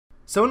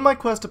So in my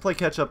quest to play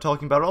catch up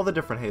talking about all the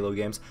different Halo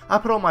games, I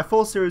put out my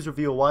full series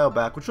review a while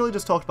back which really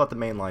just talked about the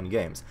mainline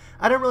games.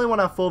 I didn't really want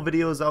to have full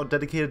videos out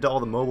dedicated to all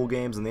the mobile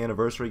games and the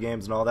anniversary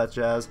games and all that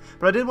jazz,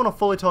 but I did want to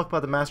fully talk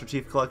about the Master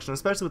Chief Collection,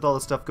 especially with all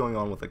the stuff going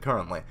on with it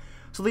currently.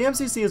 So the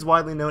MCC is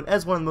widely known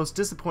as one of the most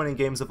disappointing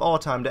games of all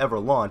time to ever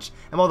launch,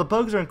 and while the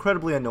bugs are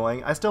incredibly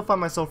annoying, I still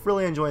find myself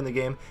really enjoying the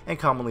game and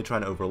commonly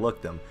trying to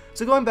overlook them.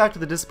 So going back to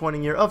the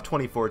disappointing year of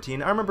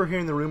 2014, I remember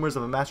hearing the rumors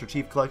of a Master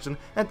Chief Collection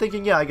and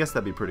thinking, yeah, I guess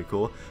that'd be pretty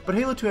cool, but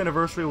Halo 2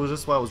 Anniversary was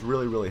just what I was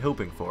really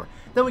hoping for.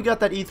 Then we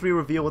got that E3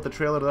 reveal with the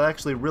trailer that I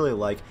actually really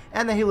like,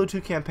 and the Halo 2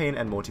 campaign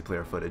and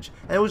multiplayer footage,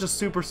 and it was just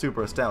super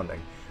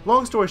astounding.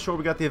 Long story short,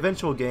 we got the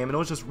eventual game, and it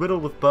was just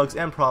riddled with bugs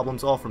and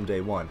problems all from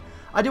day one.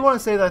 I do want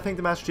to say that I think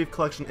the Master Chief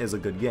Collection is a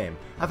good game.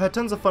 I've had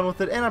tons of fun with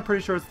it, and I'm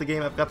pretty sure it's the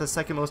game I've got the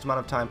second most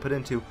amount of time put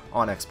into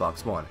on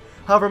Xbox One.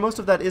 However, most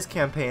of that is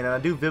campaign, and I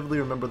do vividly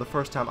remember the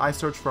first time I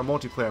searched for a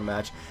multiplayer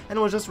match, and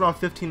it was just around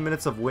 15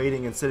 minutes of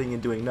waiting and sitting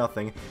and doing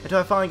nothing until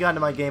I finally got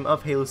into my game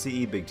of Halo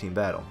CE Big Team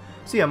Battle.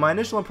 So yeah, my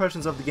initial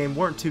impressions of the game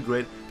weren't too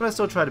great, but I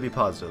still try to be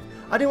positive.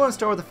 I do want to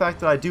start with the fact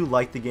that I do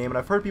like the game, and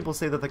I've heard people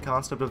say that the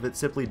concept of it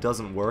simply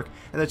doesn't work,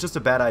 and it's just a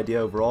bad idea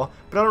overall,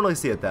 but I don't really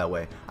see it that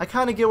way. I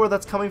kinda get where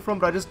that's coming from,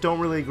 but I just don't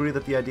really agree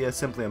that the idea is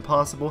simply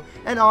impossible,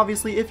 and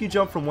obviously if you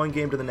jump from one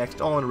game to the next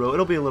all in a row,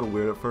 it'll be a little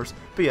weird at first,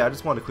 but yeah, I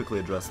just wanted to quickly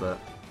address that.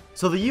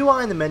 So the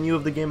UI and the menu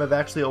of the game I've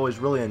actually always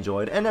really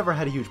enjoyed, and never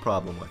had a huge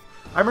problem with.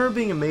 I remember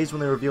being amazed when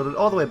they revealed it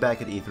all the way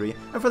back at E3,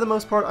 and for the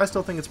most part, I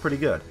still think it's pretty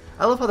good.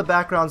 I love how the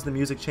backgrounds and the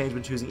music change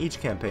when choosing each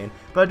campaign,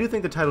 but I do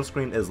think the title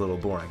screen is a little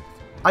boring.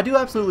 I do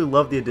absolutely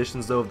love the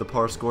additions though of the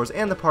par scores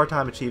and the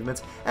part-time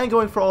achievements, and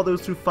going for all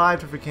those through 5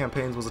 different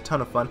campaigns was a ton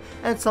of fun,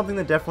 and it's something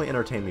that definitely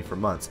entertained me for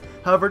months.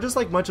 However, just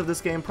like much of this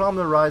game,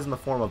 problems arise in the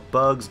form of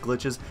bugs,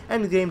 glitches,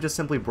 and the game just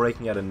simply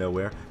breaking out of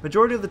nowhere.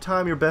 Majority of the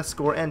time, your best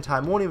score and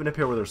time won't even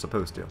appear where they're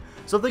supposed to.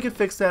 So if they could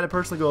fix that, it'd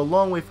personally go a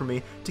long way for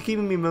me to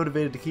keeping me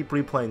motivated to keep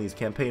replaying these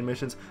campaign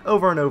missions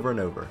over and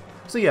over.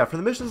 So yeah, for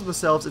the missions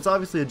themselves, it's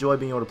obviously a joy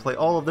being able to play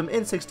all of them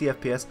in 60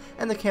 FPS,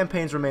 and the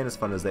campaigns remain as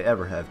fun as they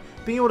ever have.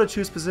 Being able to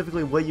choose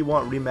specifically what you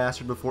want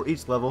remastered before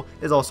each level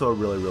is also a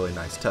really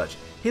nice touch.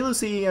 Halo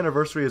CE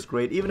Anniversary is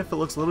great, even if it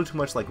looks a little too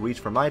much like Reach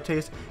for my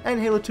taste, and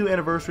Halo 2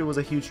 Anniversary was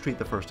a huge treat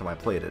the first time I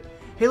played it.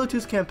 Halo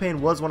 2's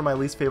campaign was one of my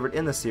least favorite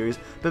in the series,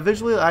 but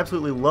visually I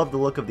absolutely love the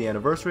look of the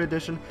Anniversary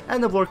Edition,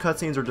 and the blur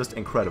cutscenes are just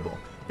incredible.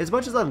 As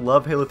much as I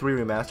love Halo 3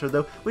 Remastered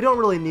though, we don't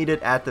really need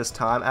it at this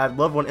time. I'd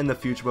love one in the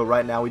future, but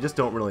right now we just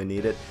don't really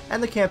need it,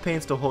 and the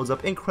campaign still holds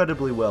up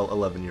incredibly well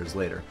 11 years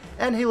later.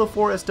 And Halo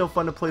 4 is still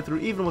fun to play through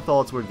even with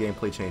all its weird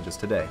gameplay changes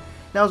today.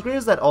 Now, as great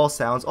as that all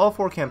sounds, all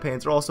 4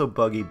 campaigns are also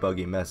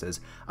buggy messes.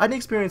 I didn't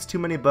experience too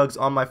many bugs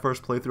on my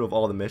first playthrough of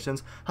all the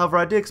missions, however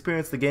I did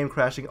experience the game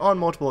crashing on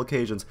multiple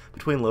occasions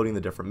between loading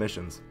the different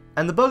missions.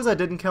 And the bugs I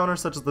did encounter,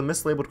 such as the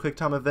mislabeled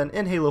QuickTime event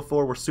in Halo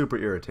 4, were super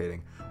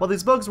irritating. While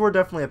these bugs were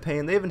definitely a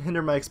pain, they haven't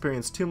hindered my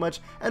experience too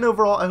much, and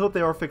overall I hope they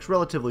are fixed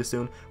relatively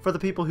soon for the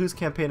people whose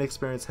campaign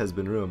experience has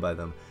been ruined by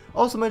them.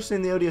 Also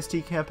mentioning the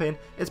ODST campaign,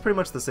 it's pretty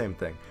much the same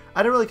thing.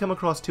 I didn't really come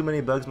across too many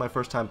bugs my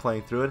first time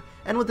playing through it,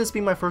 and with this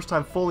being my first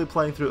time fully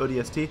playing through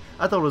ODST,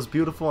 I thought it was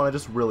beautiful and I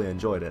just really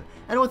enjoyed it.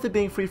 And with it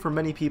being free for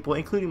many people,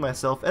 including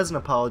myself, as an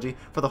apology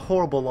for the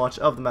horrible launch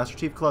of the Master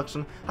Chief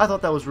Collection, I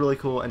thought that was really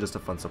cool and just a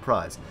fun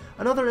surprise.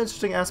 Another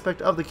interesting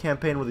aspect of the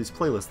campaign were these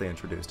playlists they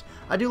introduced.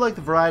 I do like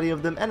the variety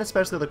of them, and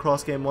especially the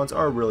cross-game ones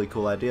are a really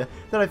cool idea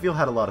that I feel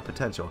had a lot of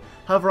potential.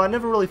 However, I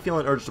never really feel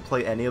an urge to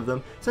play any of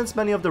them, since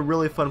many of the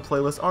really fun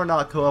playlists are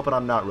not co-op and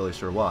I'm not really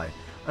sure why.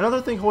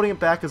 Another thing holding it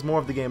back is more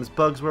of the game's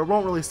bugs, where it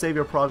won't really save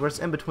your progress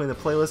in between the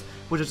playlists,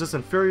 which is just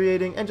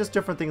infuriating, and just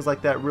different things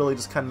like that really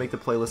just kind of make the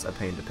playlist a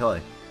pain to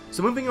play.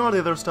 So moving on to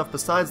the other stuff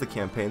besides the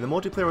campaign, the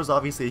multiplayer was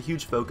obviously a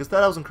huge focus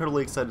that I was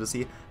incredibly excited to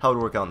see how it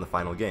would work out in the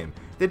final game.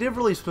 The idea of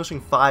really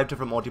pushing 5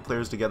 different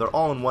multiplayers together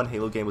all in one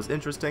Halo game was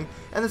interesting,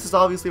 and this is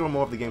obviously where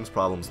more of the game's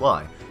problems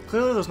lie.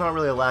 Clearly there's not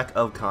really a lack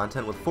of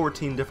content, with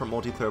 14 different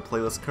multiplayer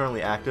playlists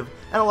currently active,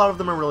 and a lot of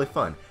them are really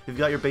fun. You've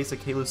got your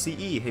basic Halo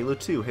CE, Halo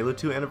 2, Halo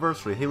 2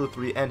 Anniversary, Halo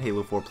 3, and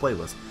Halo 4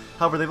 playlists.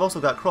 However, they've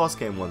also got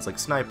cross-game ones like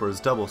Snipers,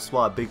 Double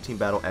SWAT, Big Team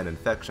Battle, and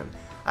Infection.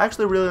 I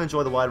actually really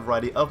enjoy the wide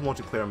variety of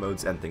multiplayer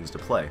modes and things to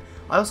play.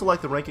 I also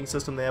like the ranking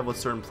system they have with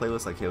certain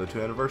playlists like Halo 2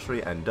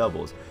 Anniversary and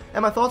Doubles.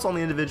 And my thoughts on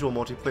the individual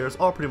multiplayers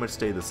all pretty much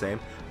stayed the same,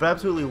 but I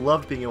absolutely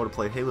loved being able to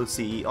play Halo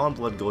CE on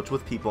Blood Gulch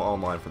with people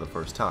online for the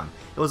first time.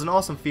 It was an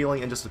awesome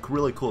feeling and just a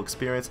really cool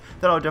experience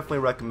that I would definitely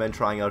recommend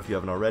trying out if you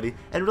haven't already,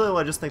 and really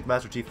what I just think the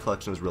Master Chief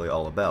Collection is really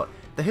all about.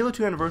 The Halo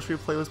 2 Anniversary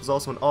playlist was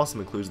also an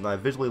awesome inclusion that I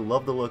visually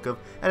love the look of,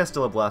 and is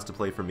still a blast to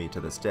play for me to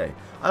this day.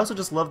 I also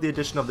just love the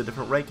addition of the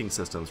different ranking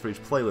systems for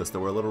each playlist that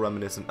were a little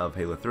reminiscent of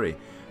Halo 3.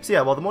 So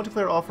yeah, while the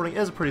multiplayer offering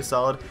is pretty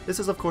solid, this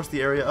is of course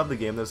the area of the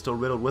game that is still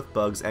riddled with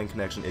bugs and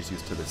connection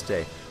issues to this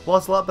day. While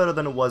it's a lot better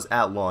than it was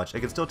at launch, it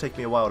can still take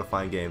me a while to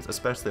find games,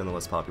 especially in the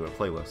less popular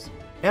playlists.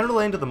 And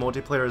relating to the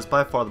multiplayer is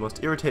by far the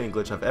most irritating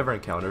glitch I've ever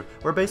encountered,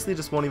 where it basically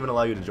just won't even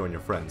allow you to join your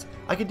friends.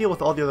 I could deal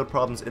with all the other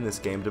problems in this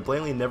game, to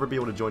blatantly never be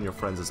able to join your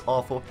friends is awful.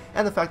 awful,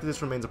 and the fact that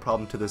this remains a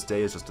problem to this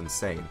day is just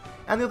insane.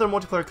 And the other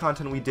multiplayer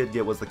content we did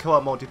get was the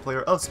co-op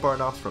multiplayer of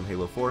Spartan Ops from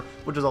Halo 4,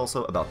 which is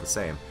also about the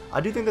same. I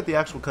do think that the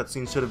actual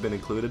cutscenes should have been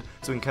included,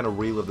 so we can kind of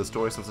relive the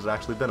story since it's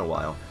actually been a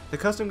while. The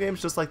custom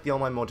games, just like the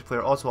online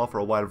multiplayer, also offer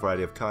a wide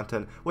variety of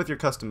content, with your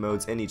custom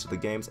modes in each of the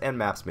games, and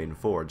maps made in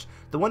Forge.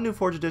 The one new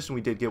Forge edition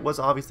we did get was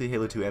obviously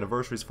Halo 2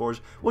 Anniversary's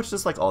Forge, which,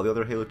 just like all the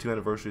other Halo 2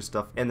 Anniversary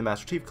stuff in the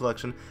Master Chief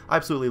Collection, I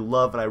absolutely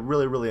love, and I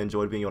really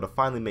enjoyed being able to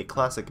finally make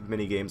classic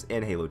minigames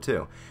in Halo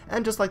 2.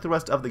 And just like the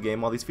rest of the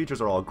game, while these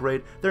features are all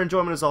great, their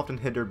enjoyment is often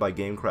hindered by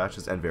game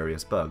crashes and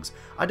various bugs.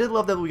 I did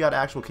love that we got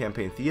actual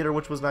campaign theater,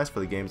 which was nice for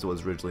the games it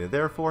was originally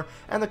there for,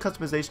 and the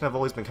customization I've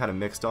always been kind of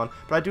mixed on,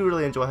 but I do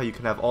really enjoy how you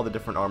can have all the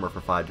different armor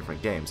for 5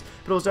 different games,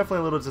 but I was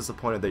definitely a little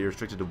disappointed that you're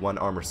restricted to one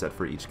armor set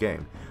for each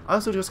game. I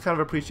also just kind of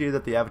appreciated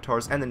that the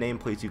avatars and the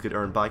nameplates you could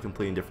earn by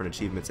completing different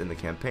achievements in the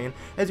campaign,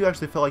 as you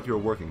actually felt like you were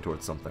working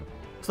towards something.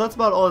 So that's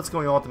about all that's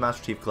going on with the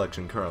Master Chief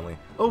Collection currently.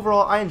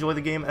 Overall, I enjoy the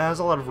game and it has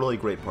a lot of really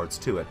great parts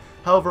to it.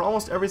 However,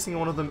 almost every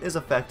single one of them is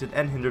affected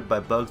and hindered by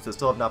bugs that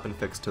still have not been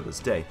fixed to this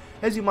day.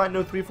 As you might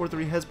know,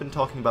 343 has been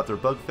talking about their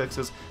bug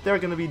fixes they're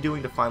going to be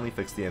doing to finally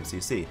fix the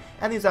MCC,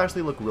 and these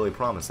actually look really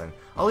promising.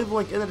 I'll leave a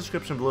link in the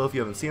description below if you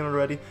haven't seen it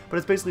already, but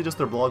it's basically just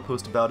their blog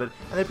post about it,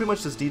 and they pretty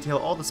much just detail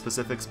all the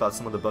specifics about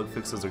some of the bug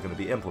fixes they're going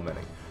to be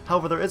implementing.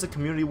 However, there is a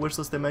community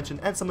wishlist they mentioned,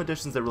 and some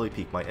additions that really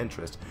pique my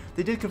interest.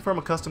 They did confirm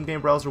a custom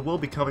game browser will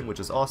be coming, which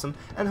is awesome,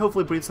 and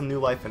hopefully breathe some new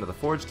life into the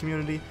Forge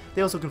community.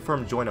 They also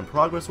confirmed Join in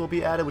Progress will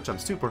be added, which I'm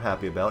super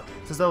happy about,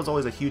 since that was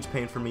always a huge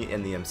pain for me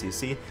in the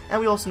MCC, and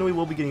we also know we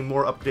will be getting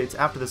more updates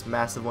after this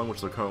massive one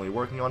which they're currently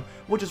working on,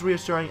 which is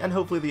reassuring, and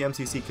hopefully the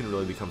MCC can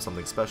really become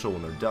something special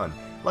when they're done.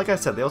 Like I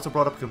said, they also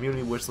brought up a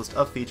community wishlist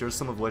of features,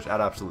 some of which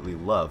I'd absolutely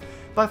love.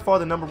 By far,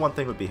 the number one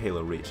thing would be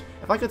Halo Reach.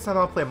 If I could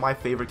somehow play my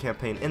favorite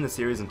campaign in the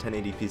series in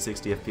 1080p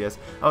 60 FPS,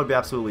 I would be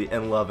absolutely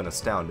in love and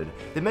astounded.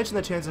 They mentioned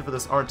the chances for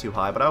this aren't too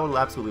high, but I would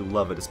absolutely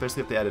love it,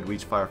 especially if they added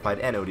Reach Firefight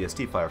and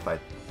ODST Firefight.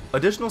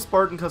 Additional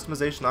Spartan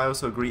customization, I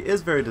also agree,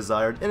 is very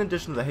desired, in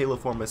addition to the Halo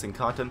 4 missing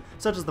content,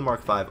 such as the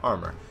Mark V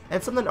armor.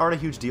 And something that aren't a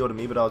huge deal to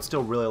me, but I would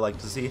still really like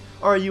to see,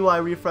 are a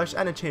UI refresh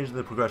and a change in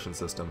the progression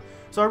system.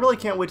 So I really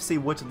can't wait to see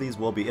which of these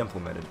will be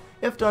implemented.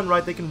 If done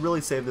right, they can really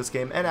save this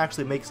game and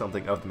actually make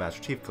something of the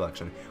Master Chief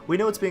Collection. We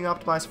know it's being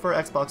optimized for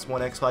Xbox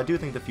One X, so I do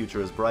think the future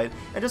is bright,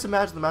 and just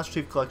imagine the Master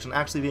Chief Collection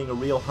actually being a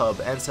real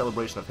hub and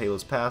celebration of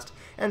Halo's past,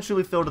 and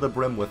truly filled to the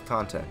brim with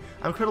content.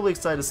 I'm incredibly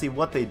excited to see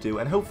what they do,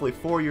 and hopefully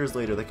 4 years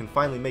later they can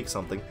finally make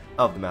something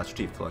of the Master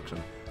Chief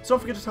Collection. So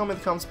don't forget to tell me in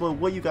the comments below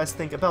what you guys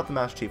think about the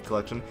Master Chief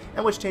Collection,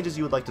 and which changes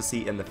you would like to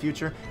see in the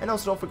future, and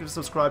also don't forget to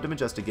subscribe to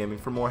Majestic Gaming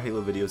for more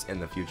Halo videos in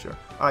the future.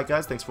 Alright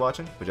guys, thanks for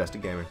watching,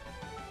 Majestic Gaming.